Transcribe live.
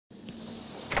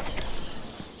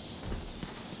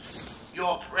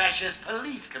Your precious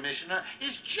police commissioner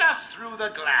is just through the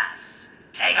glass.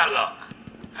 Take a look.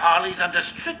 Harley's under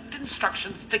strict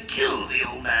instructions to kill the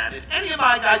old man if any of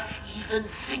my guys even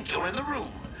think you're in the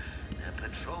room. They're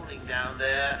patrolling down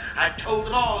there. I've told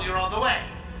them all you're on the way.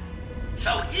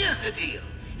 So here's the deal.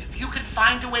 If you can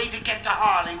find a way to get to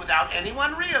Harley without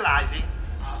anyone realizing,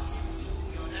 I'll give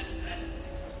you your next lesson.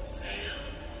 Fail.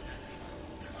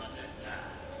 Content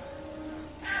times.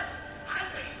 Hell, I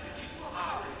may even give you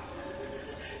Harley.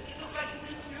 It looks like you've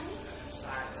been using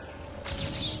inside them.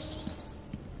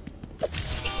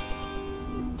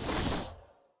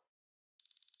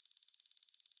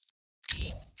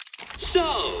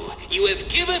 So, you have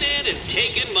given in and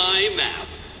taken my map.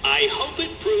 I hope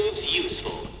it proves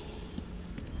useful.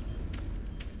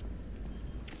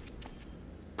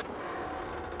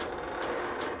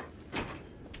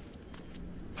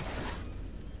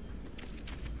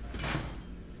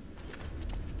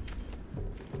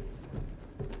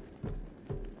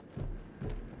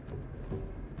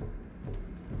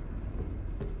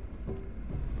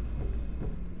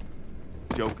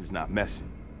 Joker's not messing.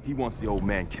 He wants the old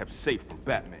man kept safe from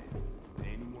Batman. If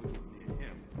anyone gets near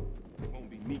him, it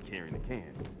won't be me carrying the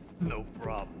can. No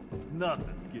problem.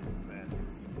 Nothing's getting past.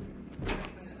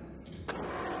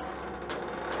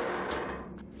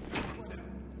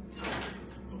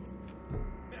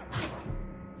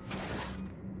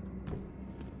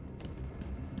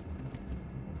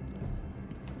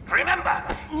 Remember,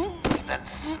 even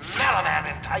smell a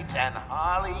man in tights and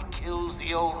Harley kills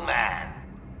the old man.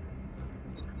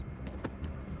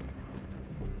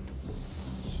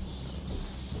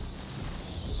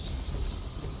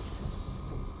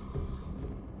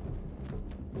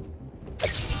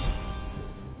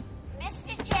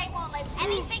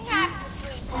 Anything happen to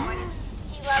me, boys.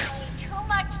 He loves me too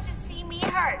much to see me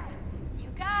hurt. You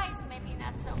guys, maybe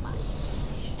not so much.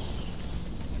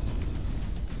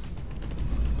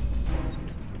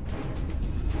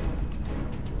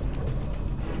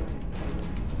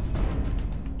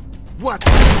 What?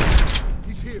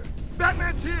 He's here.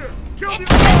 Batman's here. Kill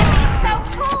It's gonna be so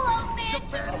cool, old man.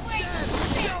 Just wait and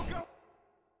see.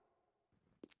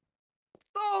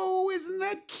 Oh, isn't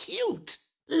that cute?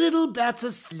 Little bats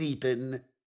are sleeping.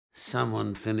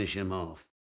 Someone finish him off.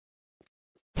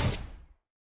 Listen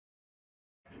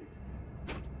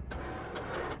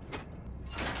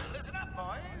up,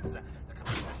 boys. The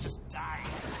commissioner's just dying.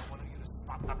 I want you to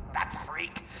spot the bat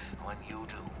freak. When you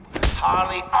do,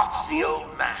 Harley offs the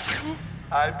old man.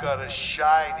 I've got a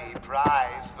shiny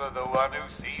prize for the one who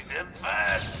sees him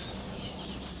first.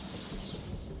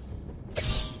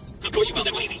 Of course you found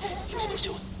that one easy. You were supposed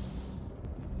to.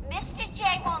 Mr.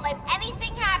 J won't let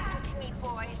anything happen to me,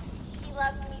 boys. He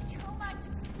loves me too much to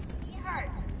see me hurt.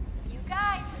 You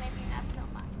guys, maybe not so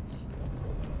much.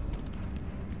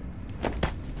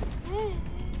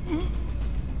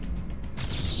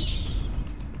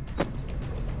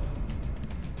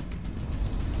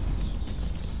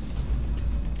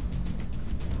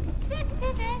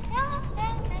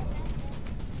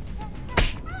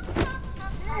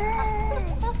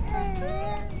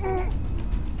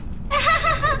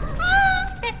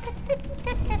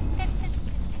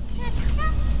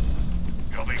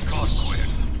 You'll be caught, Quinn.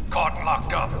 Caught and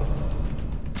locked up.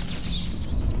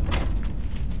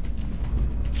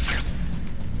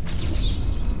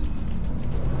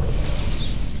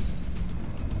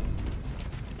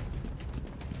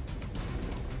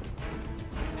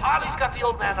 Harley's got the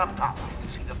old man up top. You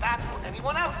see the bat or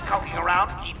anyone else skulking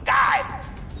around, he dies.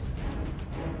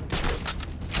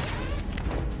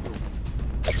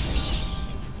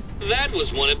 That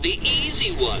was one of the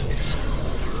easy ones.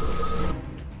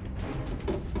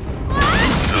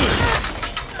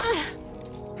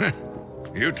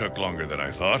 You took longer than I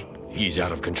thought. He's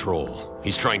out of control.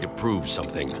 He's trying to prove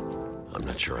something. I'm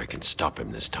not sure I can stop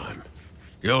him this time.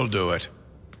 You'll do it.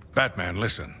 Batman,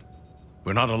 listen.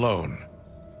 We're not alone.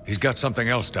 He's got something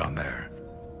else down there.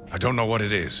 I don't know what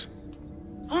it is.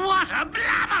 What a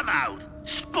blabbermouth!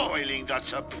 Spoiling the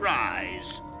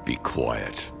surprise. Be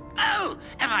quiet. Oh,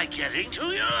 am I getting to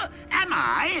you? Am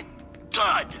I?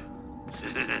 Good.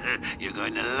 You're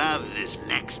going to love this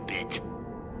next bit.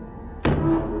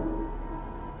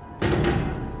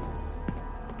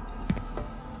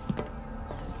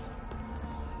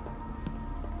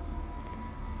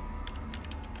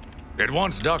 It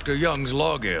wants Dr. Young's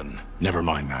login. Never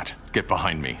mind that. Get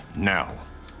behind me, now.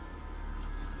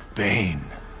 Bane.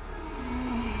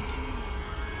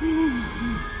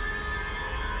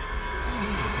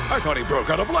 I thought he broke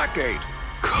out of Blackgate.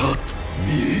 Cut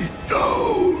me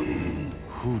down.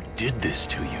 Who did this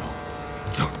to you?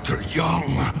 Dr.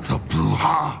 Young, the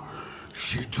Bruja.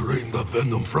 She drained the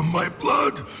venom from my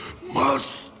blood,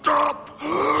 must stop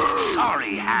her!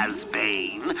 Sorry,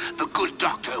 Bane. The good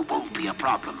doctor won't be a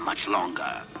problem much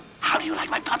longer. How do you like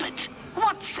my puppet?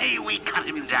 What say we cut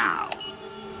him down?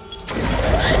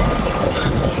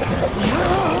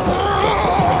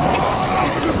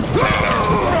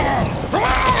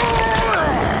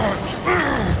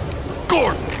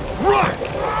 Gordon, run!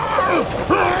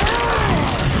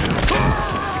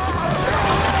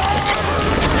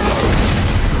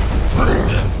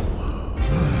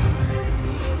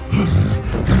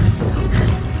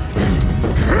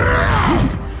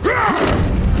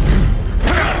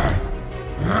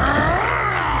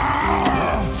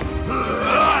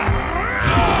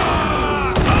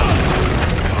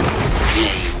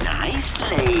 Nice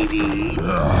lady.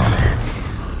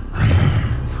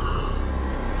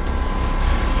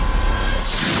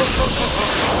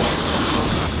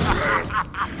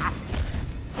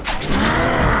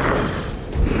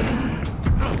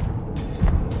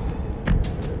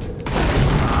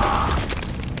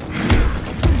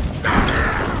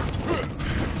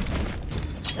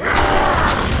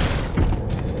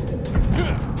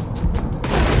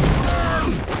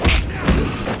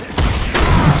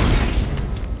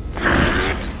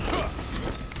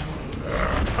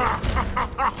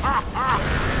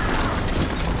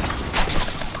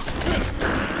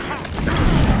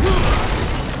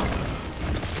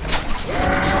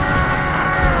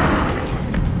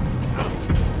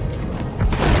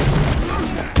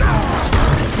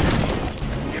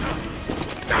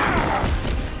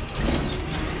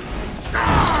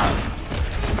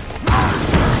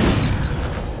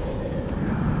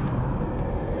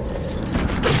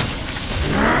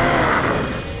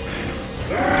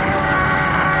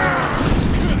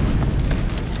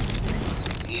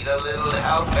 Need a little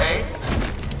help, eh?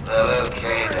 Well,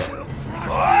 okay then.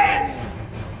 Boys!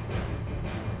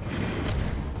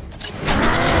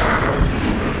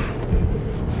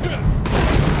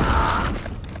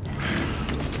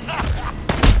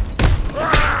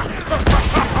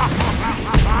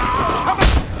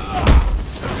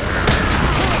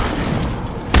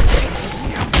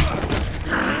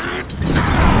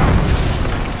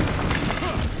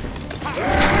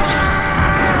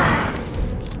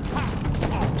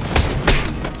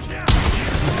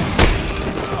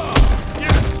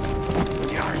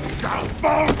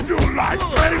 Fold you like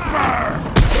paper!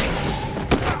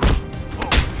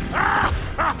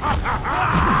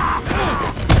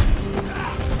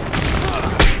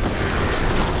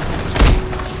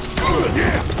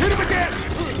 Yeah, hit him again!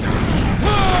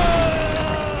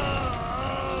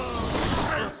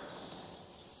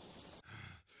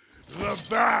 The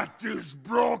bat is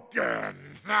broken!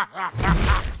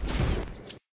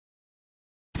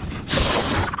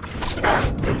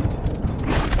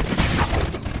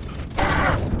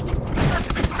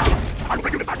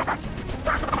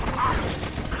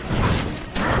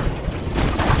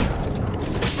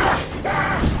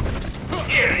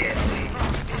 Seriously,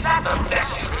 is that the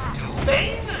best you can do,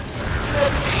 Bane?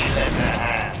 Let me lend a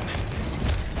hand.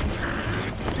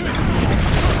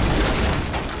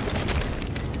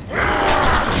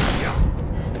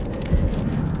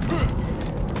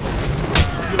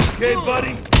 You okay,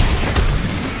 buddy?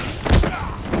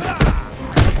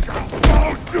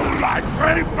 Fold you like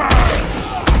paper!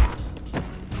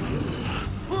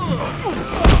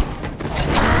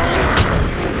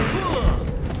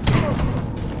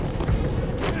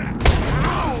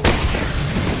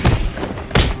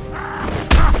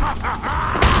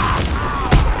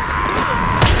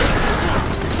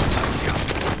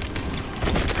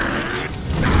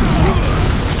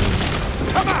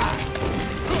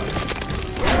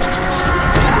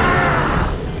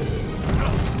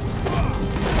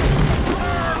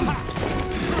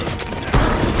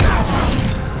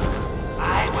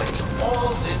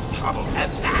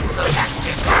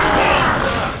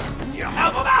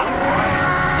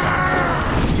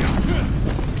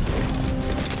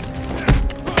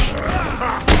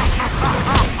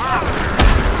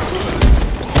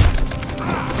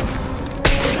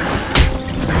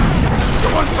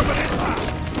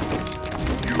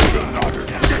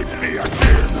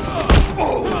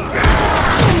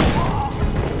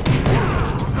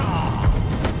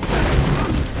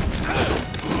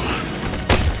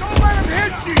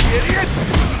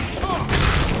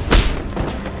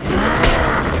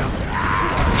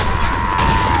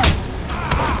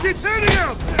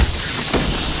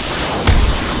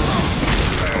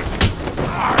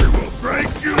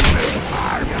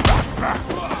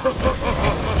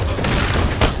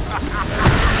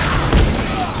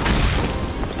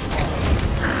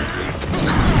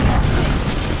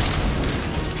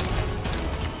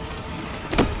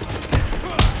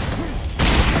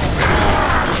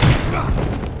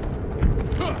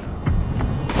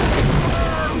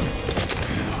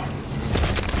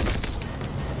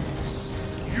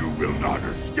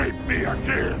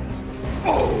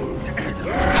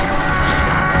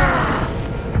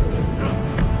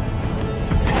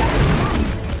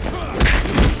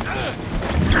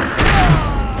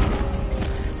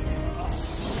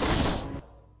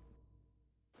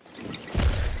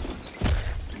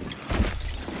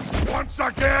 Once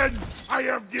again, I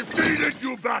have defeated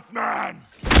you, Batman!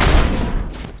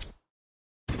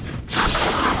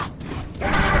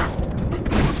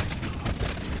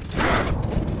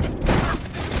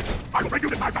 I will bring you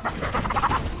this time, Batman!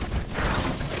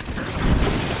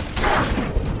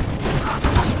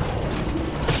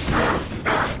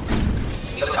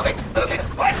 Okay,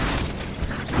 what?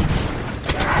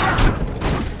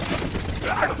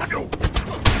 I will touch you!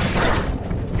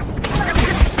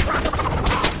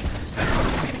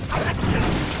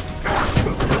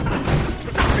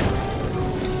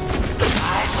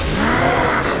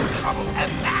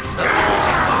 And that's the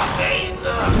magic of Bane!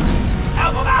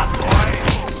 Help him out, boy!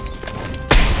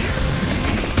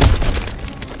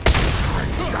 I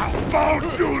shall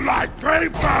fold you like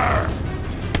paper!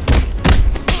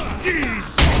 Jeez!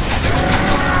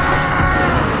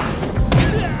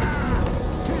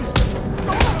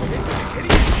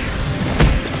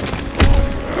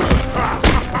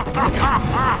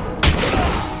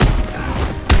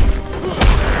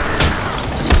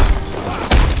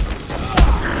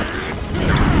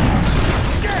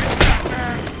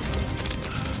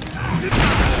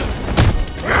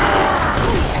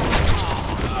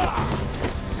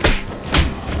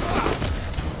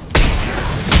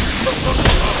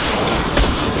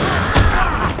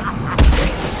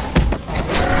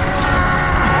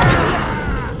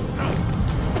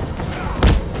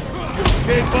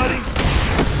 Okay, buddy?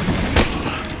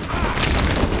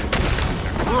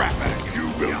 Crap, you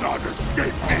will not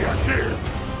escape me again!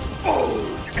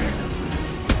 Old enemy!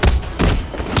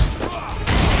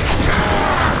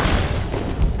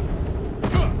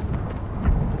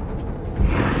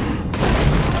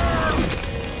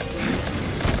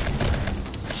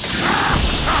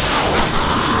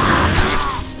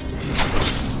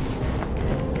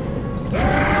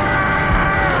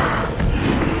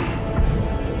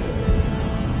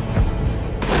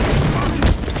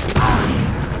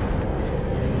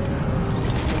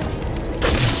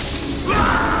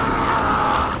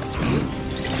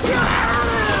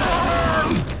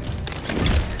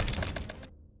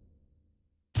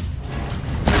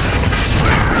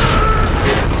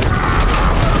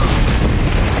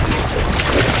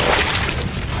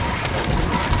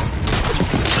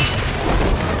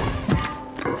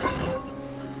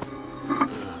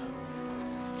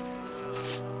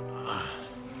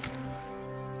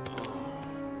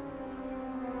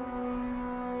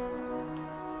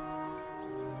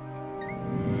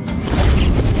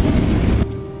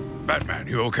 Batman,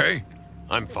 you okay?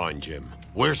 I'm fine, Jim.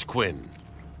 Where's Quinn?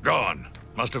 Gone.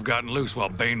 Must have gotten loose while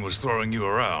Bane was throwing you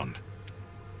around.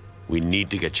 We need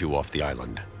to get you off the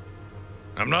island.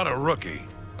 I'm not a rookie.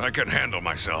 I can handle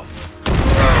myself.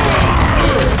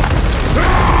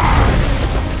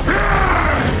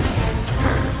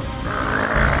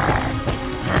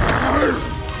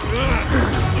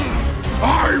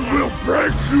 I will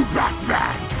break you,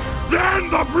 Batman! Then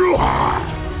the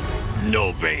Bruja!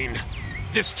 No, Bane.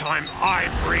 This time I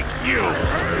break you!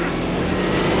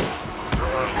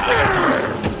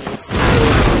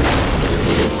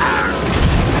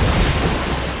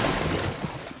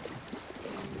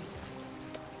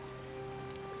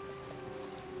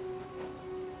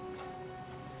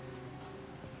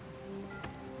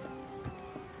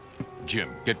 Jim,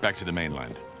 get back to the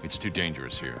mainland. It's too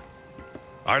dangerous here.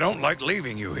 I don't like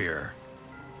leaving you here.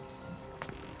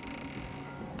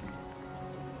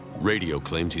 Radio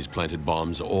claims he's planted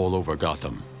bombs all over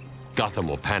Gotham. Gotham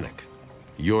will panic.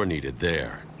 You're needed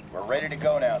there. We're ready to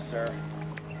go now, sir.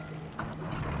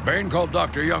 Bane called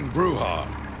Dr. Young Bruja.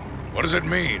 What does it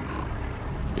mean?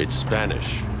 It's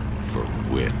Spanish for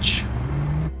witch.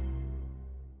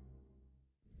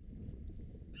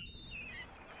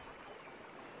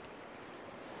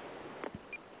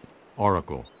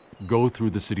 Oracle, go through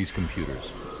the city's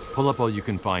computers. Pull up all you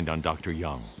can find on Dr.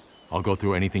 Young. I'll go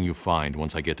through anything you find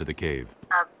once I get to the cave.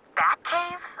 A bat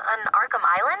cave? On Arkham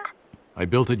Island? I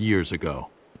built it years ago.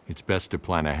 It's best to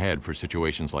plan ahead for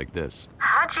situations like this.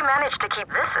 How'd you manage to keep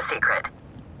this a secret?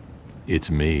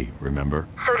 It's me, remember?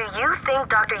 So do you think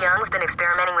Dr. Young's been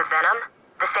experimenting with venom?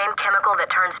 The same chemical that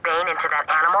turns Bane into that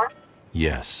animal?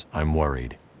 Yes, I'm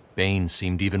worried. Bane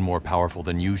seemed even more powerful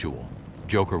than usual.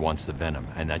 Joker wants the venom,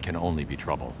 and that can only be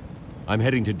trouble. I'm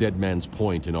heading to Dead Man's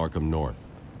Point in Arkham North.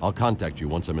 I'll contact you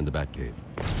once I'm in the Batcave.